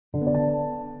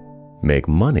make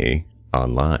money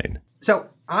online. So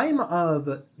I'm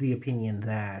of the opinion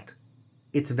that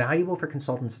it's valuable for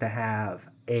consultants to have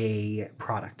a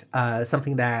product,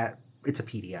 something that it's a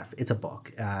PDF, it's a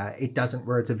book. It doesn't,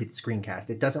 where it's a screencast.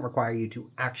 It doesn't require you to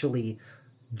actually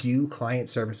do client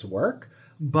service work,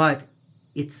 but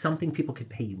it's something people could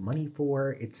pay you money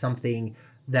for. It's something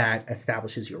that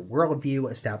establishes your worldview,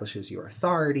 establishes your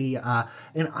authority.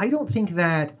 And I don't think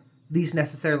that these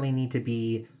necessarily need to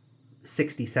be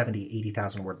 60, 70,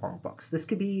 80,000 word long books. This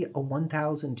could be a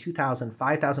 1,000, 2,000,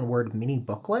 5,000 word mini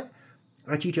booklet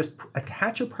that you just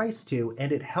attach a price to,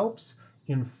 and it helps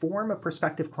inform a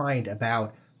prospective client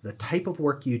about the type of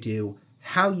work you do,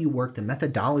 how you work, the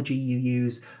methodology you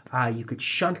use. You could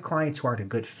shunt clients who aren't a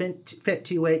good fit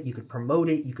to it. You could promote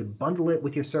it. You could bundle it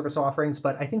with your service offerings.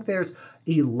 But I think there's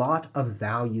a lot of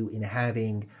value in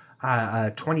having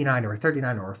a $29 or a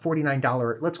 $39 or a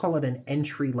 $49, let's call it an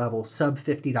entry level, sub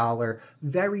 $50,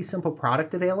 very simple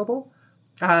product available,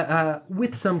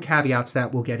 with some caveats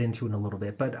that we'll get into in a little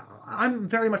bit. But I'm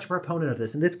very much a proponent of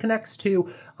this. And this connects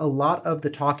to a lot of the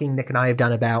talking Nick and I have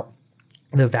done about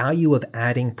the value of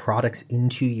adding products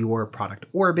into your product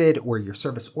orbit or your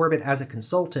service orbit as a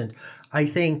consultant. I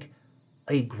think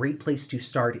a great place to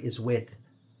start is with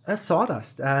a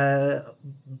sawdust,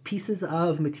 pieces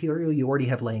of material you already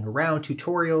have laying around,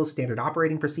 tutorials, standard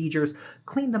operating procedures.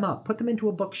 Clean them up, put them into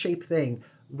a book-shaped thing,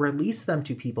 release them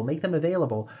to people, make them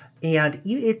available. And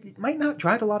it might not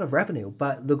drive a lot of revenue,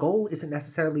 but the goal isn't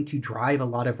necessarily to drive a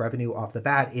lot of revenue off the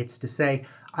bat. It's to say,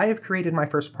 I have created my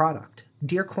first product.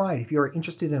 Dear client, if you're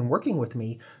interested in working with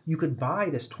me, you could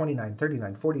buy this $29,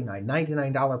 $39, $49,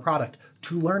 $99 product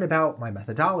to learn about my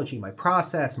methodology, my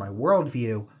process, my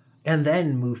worldview, and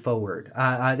then move forward.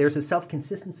 There's a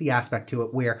self-consistency aspect to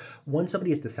it where once somebody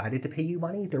has decided to pay you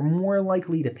money, they're more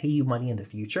likely to pay you money in the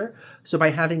future. So by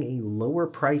having a lower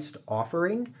priced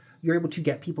offering, you're able to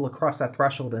get people across that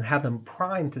threshold and have them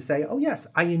primed to say, oh yes,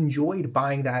 I enjoyed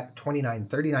buying that $29,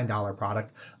 $39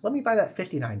 product. Let me buy that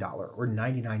 $59 or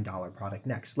 $99 product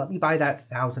next. Let me buy that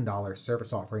 $1,000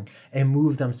 service offering and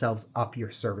move themselves up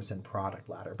your service and product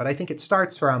ladder. But I think it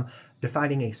starts from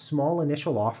defining a small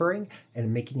initial offering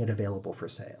and making it available for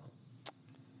sale.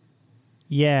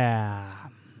 Yeah.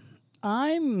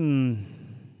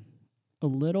 I'm a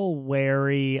little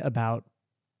wary about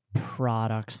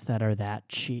products that are that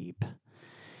cheap.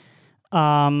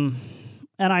 And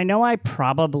I know I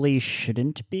probably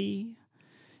shouldn't be.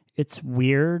 It's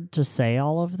weird to say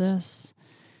all of this.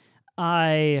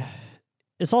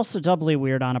 It's also doubly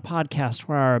weird on a podcast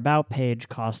where our About page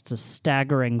costs a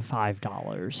staggering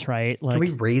 $5, right? Like, can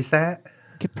we raise that?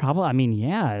 Could probably, I mean,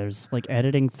 yeah, there's like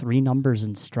editing 3 numbers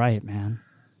in Stripe, man.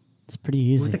 It's pretty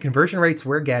easy. With the conversion rates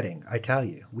we're getting, I tell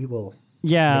you, we will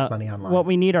make money online. What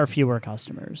we need are fewer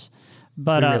customers.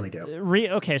 But we really do.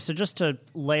 Okay, so just to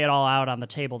lay it all out on the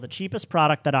table, the cheapest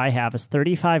product that I have is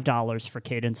 $35 for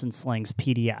Cadence and Sling's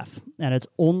PDF, and it's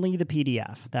only the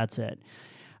PDF. That's it.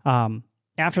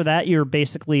 After that, you're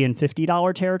basically in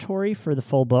 $50 territory for the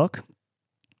full book.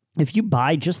 If you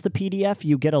buy just the PDF,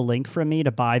 you get a link from me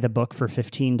to buy the book for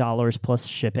 $15 plus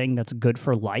shipping. That's good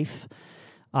for life,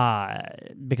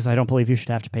 because I don't believe you should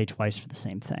have to pay twice for the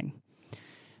same thing.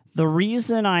 The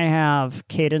reason I have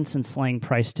Cadence and Sling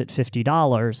priced at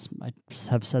 $50, I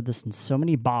have said this in so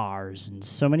many bars in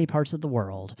so many parts of the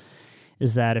world,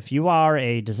 is that if you are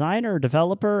a designer or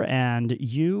developer and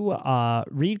you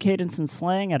read Cadence and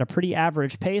Sling at a pretty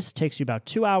average pace, it takes you about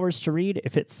 2 hours to read.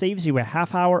 If it saves you a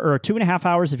half hour or 2.5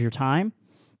 hours of your time,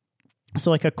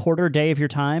 so like a quarter day of your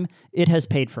time, it has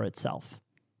paid for itself.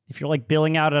 If you're like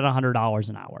billing out at $100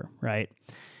 an hour, right?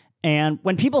 And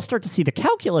when people start to see the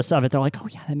calculus of it, they're like, oh,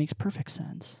 yeah, that makes perfect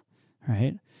sense,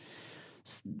 right?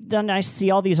 So then I see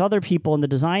all these other people in the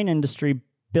design industry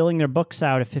billing their books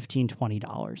out at $15,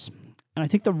 $20. And I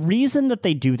think the reason that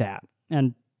they do that,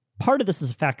 and part of this is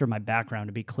a factor of my background,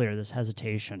 to be clear, this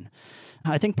hesitation.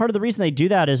 I think part of the reason they do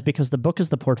that is because the book is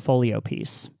the portfolio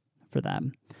piece for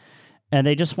them. And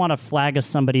they just want to flag as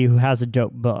somebody who has a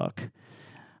dope book.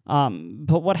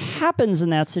 But what happens in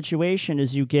that situation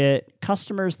is you get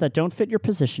customers that don't fit your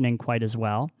positioning quite as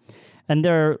well. And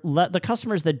the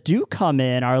customers that do come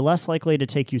in are less likely to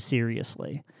take you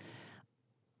seriously.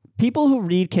 People who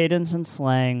read Cadence and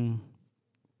Slang,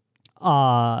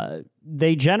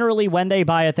 they generally, when they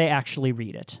buy it, they actually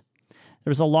read it.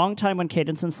 There was a long time when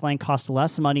Cadence and Slang cost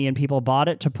less money and people bought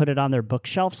it to put it on their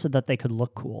bookshelf so that they could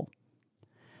look cool.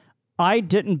 I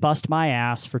didn't bust my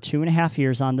ass for 2.5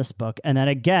 years on this book, and then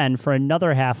again for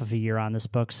another half of a year on this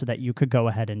book so that you could go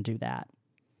ahead and do that.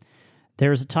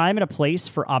 There's a time and a place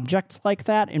for objects like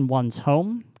that in one's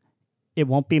home. It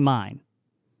won't be mine.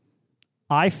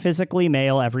 I physically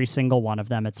mail every single one of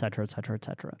them, et cetera, et cetera, et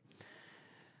cetera.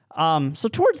 So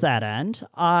towards that end,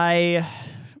 I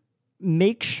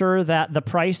make sure that the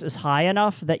price is high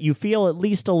enough that you feel at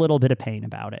least a little bit of pain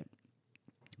about it.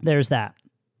 There's that.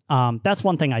 That's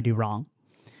one thing I do wrong.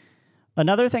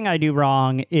 Another thing I do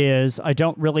wrong is I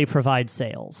don't really provide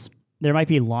sales. There might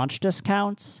be launch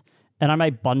discounts, and I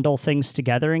might bundle things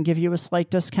together and give you a slight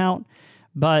discount,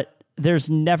 but there's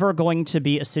never going to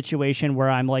be a situation where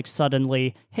I'm like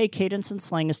suddenly, hey, Cadence and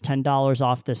Slang is $10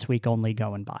 off this week, only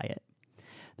go and buy it.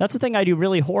 That's the thing I do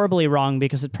really horribly wrong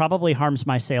because it probably harms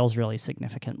my sales really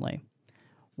significantly.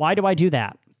 Why do I do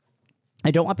that?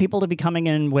 I don't want people to be coming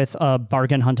in with a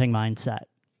bargain hunting mindset.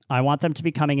 I want them to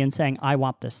be coming in saying, I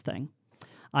want this thing.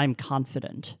 I'm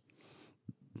confident.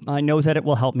 I know that it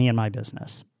will help me in my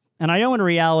business. And I know in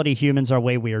reality, humans are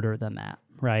way weirder than that,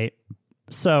 right?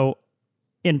 So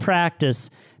in practice,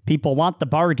 people want the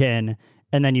bargain,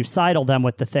 and then you sidle them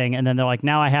with the thing, and then they're like,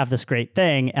 now I have this great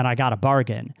thing, and I got a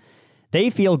bargain. They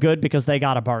feel good because they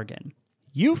got a bargain.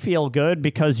 You feel good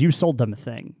because you sold them a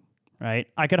thing, right?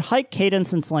 I could hike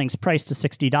Cadence and Slang's price to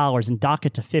 $60 and dock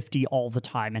it to $50 all the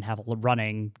time and have a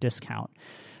running discount.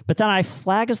 But then I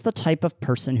flag as the type of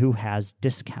person who has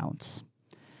discounts.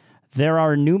 There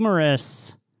are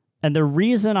numerous, and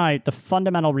the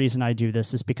fundamental reason I do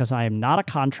this is because I am not a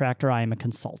contractor, I am a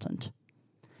consultant.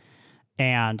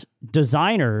 And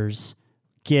designers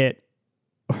get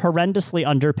horrendously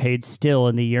underpaid still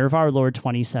in the year of our Lord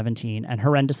 2017 and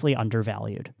horrendously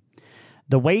undervalued.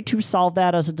 The way to solve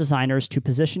that as a designer is to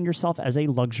position yourself as a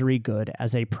luxury good,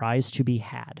 as a prize to be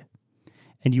had.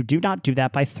 And you do not do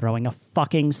that by throwing a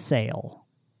fucking sale.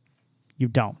 You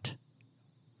don't.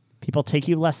 People take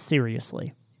you less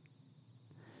seriously.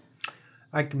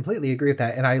 I completely agree with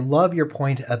that. And I love your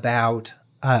point about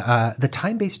the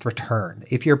time-based return.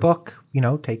 If your book,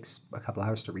 takes a couple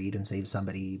hours to read and saves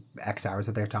somebody X hours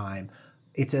of their time,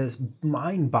 it's a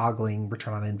mind-boggling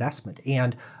return on investment.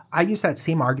 And I use that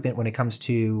same argument when it comes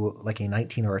to like a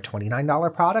 $19 or a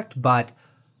 $29 product, but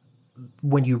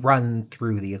when you run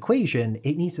through the equation,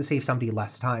 it needs to save somebody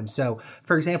less time. So,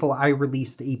 for example, I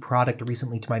released a product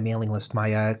recently to my mailing list,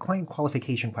 my client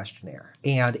qualification questionnaire.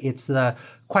 And it's the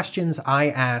questions I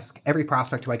ask every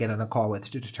prospect who I get on a call with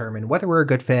to determine whether we're a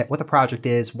good fit, what the project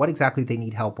is, what exactly they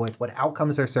need help with, what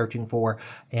outcomes they're searching for,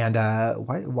 and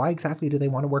why exactly do they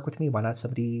want to work with me? Why not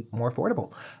somebody more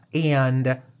affordable?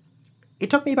 And it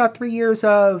took me about 3 years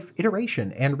of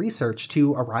iteration and research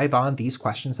to arrive on these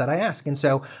questions that I ask. And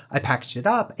so I packaged it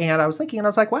up and I was thinking, and I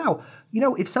was like, wow,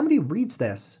 if somebody reads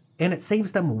this and it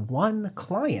saves them one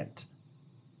client,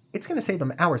 it's going to save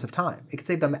them hours of time. It could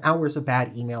save them hours of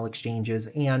bad email exchanges.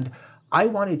 And I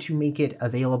wanted to make it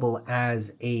available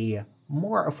as a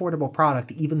more affordable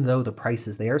product, even though the price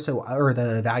is there, or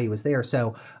the value is there.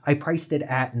 So I priced it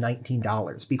at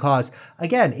 $19 because,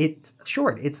 again, it's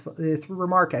short. It's through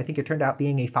Remark. I think it turned out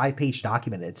being a 5-page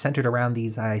document. It's centered around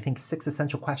these, 6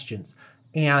 essential questions.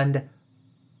 And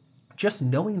just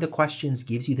knowing the questions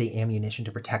gives you the ammunition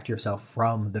to protect yourself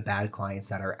from the bad clients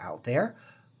that are out there.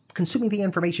 Consuming the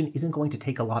information isn't going to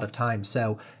take a lot of time.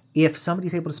 So if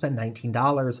somebody's able to spend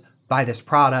 $19, buy this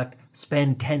product,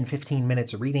 spend 10, 15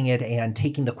 minutes reading it and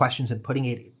taking the questions and putting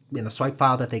it in a swipe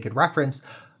file that they could reference,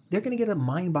 they're going to get a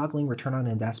mind-boggling return on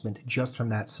investment just from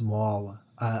that small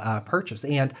purchase.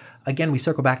 And again, we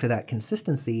circle back to that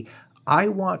consistency. I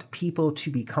want people to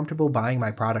be comfortable buying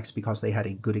my products because they had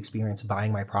a good experience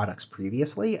buying my products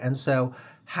previously. And so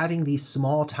having these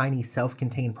small, tiny,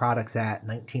 self-contained products at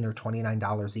 $19 or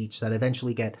 $29 each that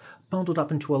eventually get bundled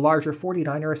up into a larger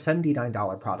 $49 or a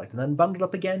 $79 product, and then bundled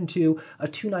up again to a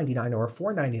 $2.99 or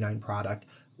a $4.99 product,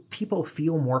 people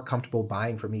feel more comfortable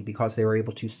buying from me because they were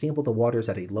able to sample the waters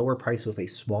at a lower price with a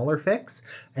smaller fix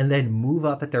and then move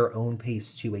up at their own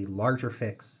pace to a larger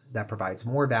fix that provides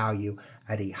more value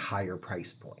at a higher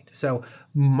price point. So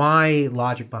my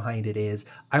logic behind it is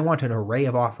I want an array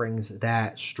of offerings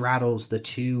that straddles the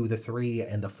 2, the 3,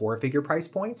 and the 4-figure price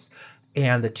points,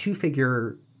 and the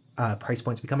 2-figure price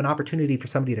points become an opportunity for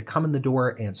somebody to come in the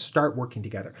door and start working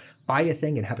together, buy a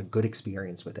thing and have a good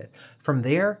experience with it. From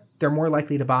there, they're more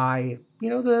likely to buy,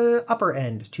 the upper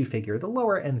end 2-figure, the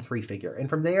lower end 3-figure. And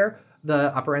from there,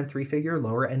 the upper end 3-figure,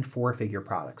 lower end 4-figure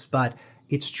products. But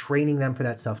it's training them for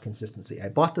that self-consistency. I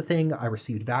bought the thing, I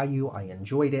received value, I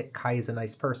enjoyed it. Kai is a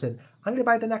nice person. I'm going to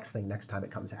buy the next thing next time it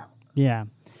comes out. Yeah.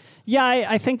 Yeah,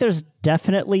 I think there's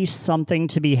definitely something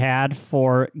to be had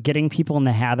for getting people in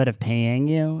the habit of paying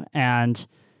you, and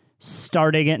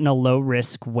starting it in a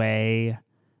low-risk way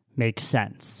makes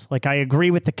sense. Like, I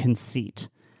agree with the conceit.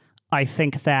 I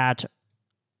think that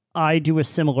I do a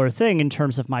similar thing in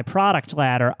terms of my product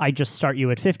ladder. I just start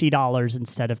you at $50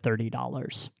 instead of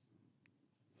 $30.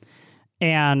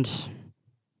 And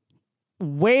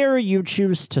where you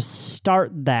choose to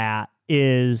start that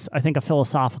is, I think, a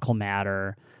philosophical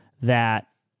matter that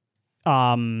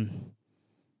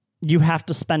you have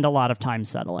to spend a lot of time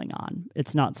settling on.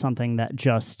 It's not something that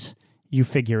just you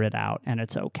figure it out and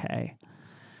it's okay.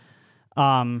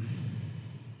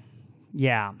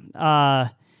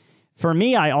 For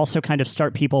me, I also kind of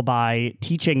start people by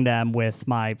teaching them with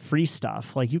my free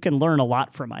stuff. Like, you can learn a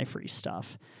lot from my free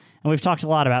stuff. And we've talked a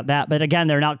lot about that. But again,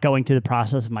 they're not going through the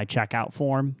process of my checkout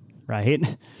form, right?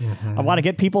 Mm-hmm. I want to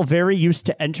get people very used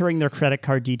to entering their credit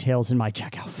card details in my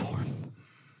checkout form.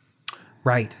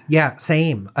 Right. Yeah,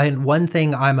 same. And one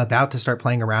thing I'm about to start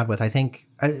playing around with, I think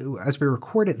as we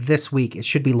record it this week, it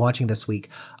should be launching this week.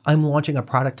 I'm launching a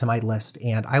product to my list,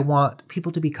 and I want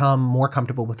people to become more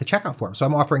comfortable with the checkout form. So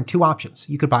I'm offering two options.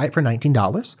 You could buy it for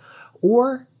 $19,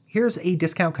 or here's a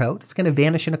discount code. It's going to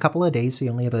vanish in a couple of days, so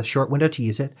you only have a short window to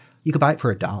use it. You could buy it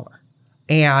for $1.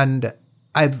 And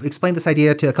I've explained this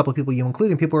idea to a couple of people, you include,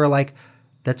 and people were like,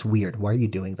 that's weird. Why are you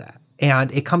doing that?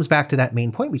 And it comes back to that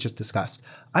main point we just discussed.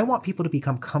 I want people to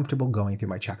become comfortable going through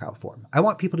my checkout form. I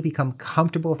want people to become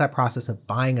comfortable with that process of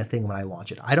buying a thing when I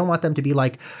launch it. I don't want them to be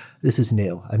like, this is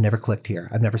new. I've never clicked here.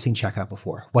 I've never seen checkout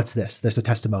before. What's this? There's a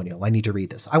testimonial. I need to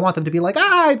read this. I want them to be like,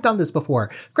 I've done this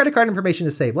before. Credit card information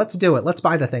is saved. Let's do it. Let's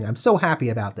buy the thing. I'm so happy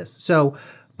about this. So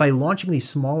by launching these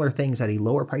smaller things at a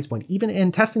lower price point, even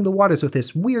in testing the waters with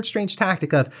this weird, strange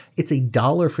tactic of it's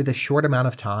 $1 for this short amount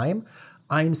of time,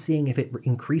 I'm seeing if it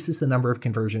increases the number of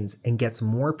conversions and gets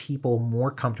more people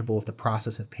more comfortable with the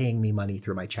process of paying me money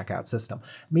through my checkout system.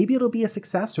 Maybe it'll be a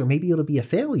success or maybe it'll be a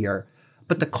failure,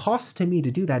 but the cost to me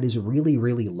to do that is really,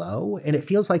 really low. And it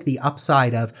feels like the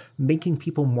upside of making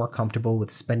people more comfortable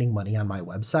with spending money on my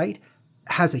website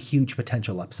has a huge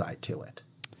potential upside to it.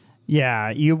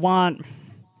 Yeah,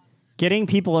 getting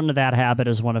people into that habit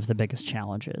is one of the biggest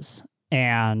challenges.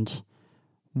 And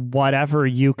whatever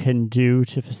you can do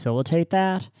to facilitate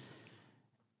that,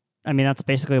 I mean, that's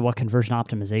basically what conversion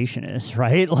optimization is,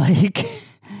 right? Like,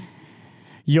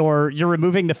 you're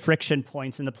removing the friction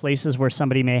points in the places where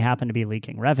somebody may happen to be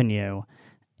leaking revenue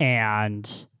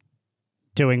and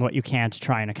doing what you can to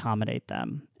try and accommodate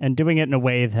them, and doing it in a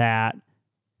way that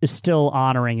is still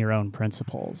honoring your own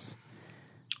principles.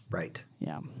 Right.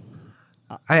 Yeah.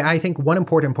 I think one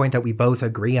important point that we both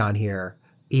agree on here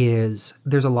is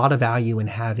there's a lot of value in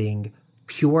having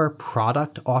pure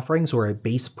product offerings or a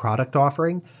base product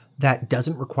offering that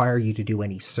doesn't require you to do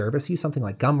any service. Use something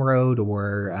like Gumroad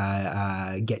or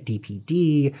Get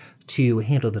DPD to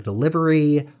handle the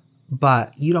delivery,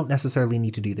 but you don't necessarily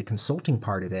need to do the consulting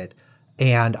part of it.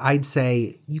 And I'd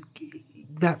say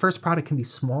that first product can be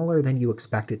smaller than you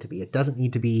expect it to be. It doesn't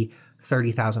need to be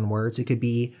 30,000 words. It could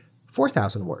be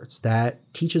 4,000 words that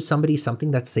teaches somebody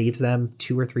something that saves them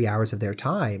 2 or 3 hours of their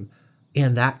time.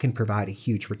 And that can provide a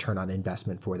huge return on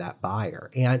investment for that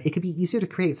buyer. And it could be easier to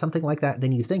create something like that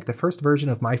than you think. The first version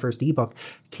of my first ebook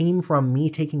came from me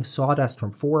taking sawdust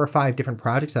from 4 or 5 different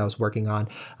projects I was working on,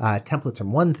 templates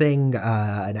from one thing,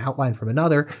 an outline from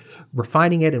another,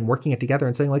 refining it and working it together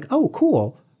and saying like, oh,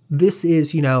 cool. This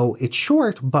is, it's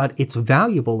short, but it's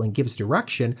valuable and gives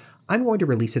direction. I'm going to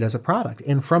release it as a product.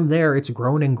 And from there, it's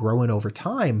grown and grown over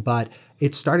time. But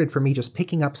it started for me just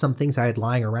picking up some things I had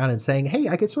lying around and saying, hey,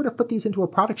 I could sort of put these into a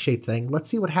product shape thing. Let's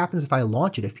see what happens if I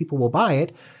launch it. If people will buy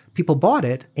it, people bought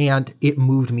it, and it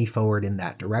moved me forward in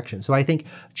that direction. So I think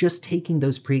just taking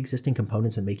those pre-existing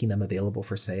components and making them available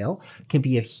for sale can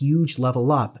be a huge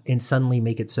level up and suddenly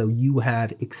make it so you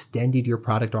have extended your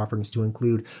product offerings to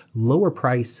include lower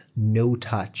price, no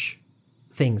touch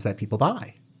things that people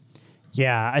buy.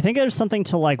 Yeah, I think there's something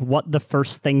to like what the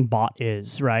first thing bought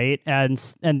is, right? And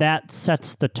that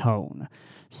sets the tone.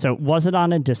 So was it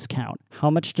on a discount? How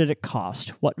much did it cost?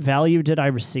 What value did I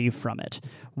receive from it?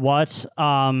 What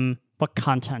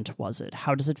content was it?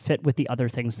 How does it fit with the other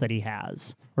things that he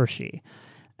has or she?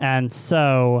 And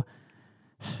so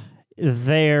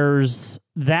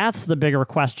that's the bigger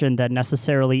question than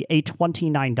necessarily a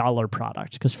 $29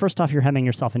 product. Because first off, you're hemming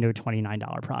yourself into a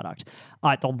 $29 product.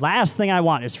 The last thing I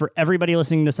want is for everybody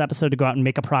listening to this episode to go out and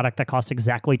make a product that costs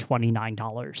exactly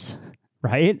 $29,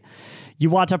 right? You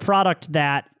want a product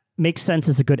that makes sense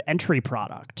as a good entry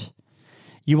product.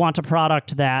 You want a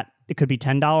product that it could be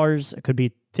 $10, it could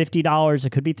be $50, it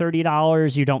could be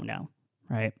 $30, you don't know,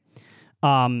 right?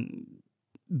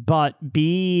 But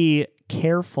be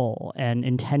careful and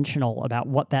intentional about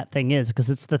what that thing is, because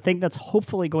it's the thing that's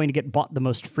hopefully going to get bought the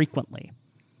most frequently.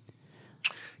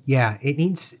 Yeah, it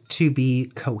needs to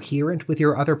be coherent with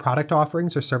your other product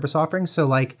offerings or service offerings. So,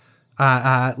 like,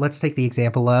 let's take the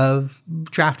example of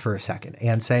Draft for a second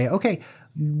and say, okay,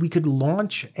 we could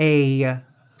launch a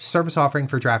service offering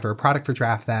for Draft or a product for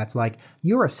Draft that's like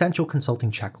your essential consulting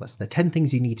checklist, the 10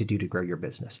 things you need to do to grow your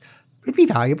business. It'd be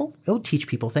valuable. It'll teach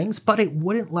people things, but it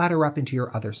wouldn't ladder up into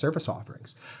your other service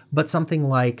offerings. But something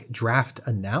like Draft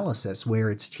Analysis, where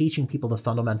it's teaching people the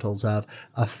fundamentals of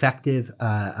effective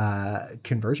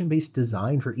conversion-based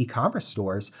design for e-commerce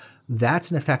stores,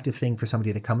 that's an effective thing for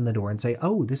somebody to come in the door and say,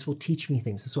 oh, this will teach me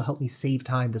things. This will help me save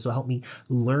time. This will help me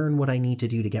learn what I need to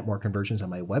do to get more conversions on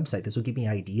my website. This will give me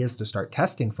ideas to start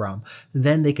testing from.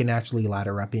 Then they can actually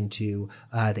ladder up into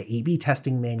the A/B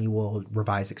testing manual,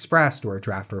 Revise Expressed, or a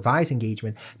Draft Revise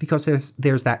engagement, because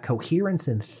there's that coherence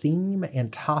in theme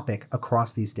and topic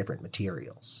across these different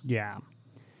materials. Yeah.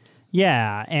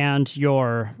 Yeah, and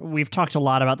we've talked a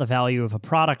lot about the value of a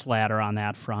product ladder on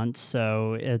that front,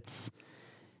 so it's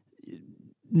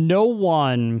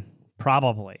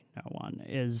probably no one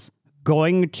is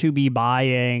going to be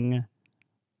buying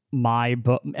my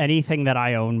book, anything that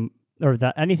I own or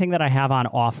anything that I have on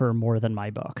offer more than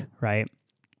my book, right?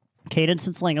 Cadence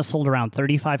and Sling has sold around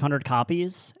 3,500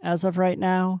 copies as of right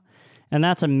now, and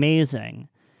that's amazing.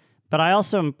 But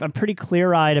I'm pretty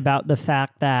clear-eyed about the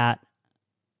fact that,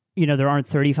 there aren't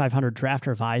 3,500 Draft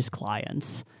Revise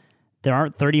clients. There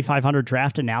aren't 3,500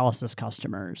 Draft Analysis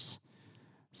customers.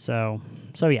 So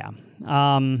yeah.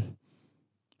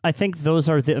 I think those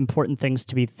are the important things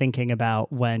to be thinking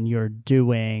about when you're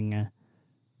doing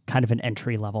kind of an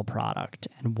entry-level product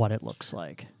and what it looks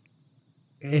like.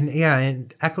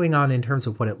 And echoing on in terms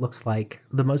of what it looks like,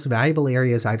 the most valuable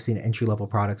areas I've seen entry-level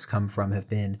products come from have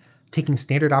been taking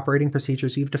standard operating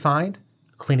procedures you've defined,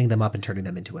 cleaning them up and turning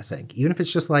them into a thing. Even if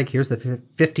it's just like, here's the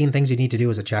 15 things you need to do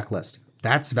as a checklist.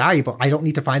 That's valuable. I don't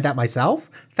need to find that myself.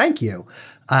 Thank you.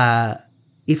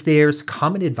 If there's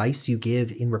common advice you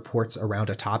give in reports around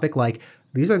a topic, like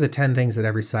these are the 10 things that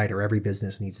every site or every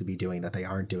business needs to be doing that they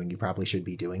aren't doing, you probably should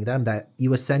be doing them, that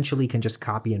you essentially can just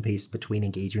copy and paste between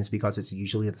engagements because it's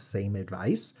usually the same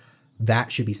advice,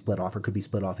 that should be split off or could be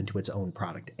split off into its own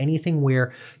product. Anything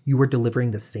where you are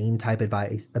delivering the same type of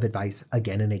advice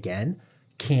again and again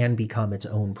can become its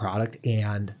own product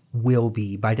and will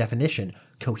be, by definition,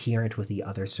 coherent with the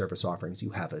other service offerings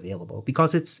you have available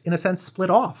because it's, in a sense,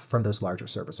 split off from those larger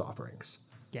service offerings.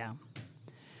 Yeah.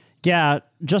 Yeah,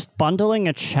 just bundling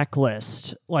a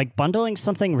checklist, like bundling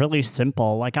something really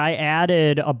simple. Like I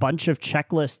added a bunch of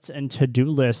checklists and to-do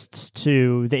lists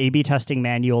to the A/B testing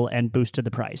manual and boosted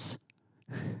the price.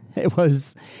 It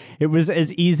was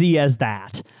as easy as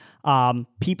that.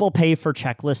 People pay for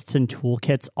checklists and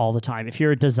toolkits all the time. If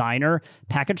you're a designer,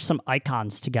 package some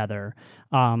icons together.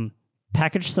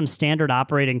 Package some standard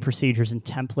operating procedures and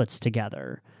templates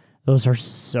together. Those are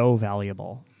so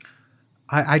valuable.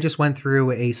 I just went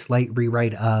through a slight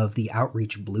rewrite of the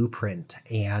Outreach Blueprint.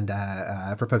 And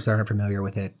for folks that aren't familiar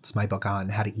with it, it's my book on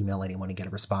how to email anyone and get a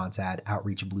response at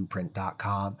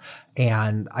outreachblueprint.com.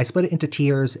 And I split it into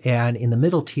tiers. And in the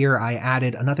middle tier, I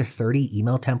added another 30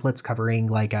 email templates covering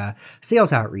like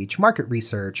sales outreach, market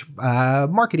research,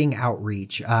 marketing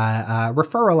outreach,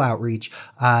 referral outreach,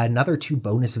 another 2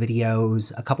 bonus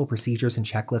videos, a couple procedures and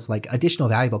checklists, like additional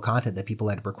valuable content that people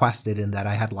had requested and that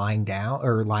I had lying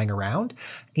around.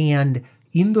 And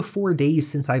in the 4 days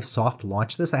since I've soft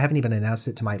launched this, I haven't even announced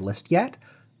it to my list yet.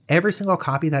 Every single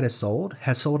copy that has sold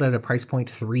at a price point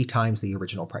 3 times the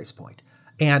original price point.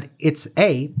 And it's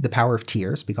A, the power of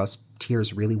tiers, because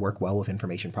tiers really work well with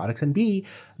information products, and B,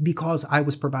 because I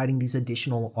was providing these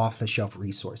additional off-the-shelf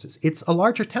resources. It's a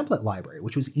larger template library,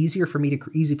 which was easy for me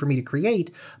to create,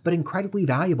 but incredibly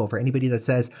valuable for anybody that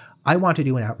says, I want to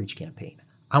do an outreach campaign.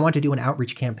 I want to do an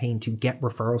outreach campaign to get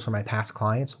referrals from my past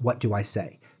clients. What do I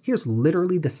say? Here's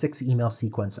literally the 6 email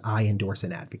sequence I endorse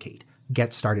and advocate.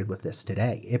 Get started with this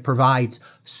today. It provides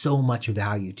so much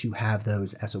value to have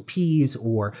those SOPs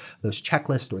or those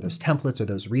checklists or those templates or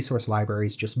those resource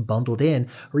libraries just bundled in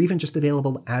or even just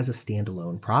available as a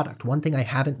standalone product. One thing I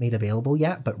haven't made available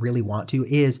yet, but really want to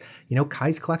is,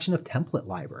 Kai's collection of template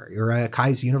library or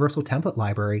Kai's universal template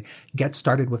library. Get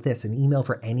started with this, an email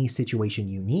for any situation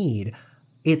you need.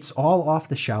 It's all off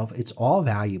the shelf. It's all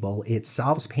valuable. It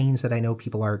solves pains that I know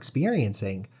people are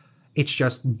experiencing. It's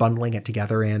just bundling it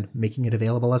together and making it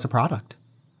available as a product.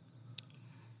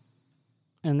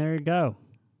 And there you go.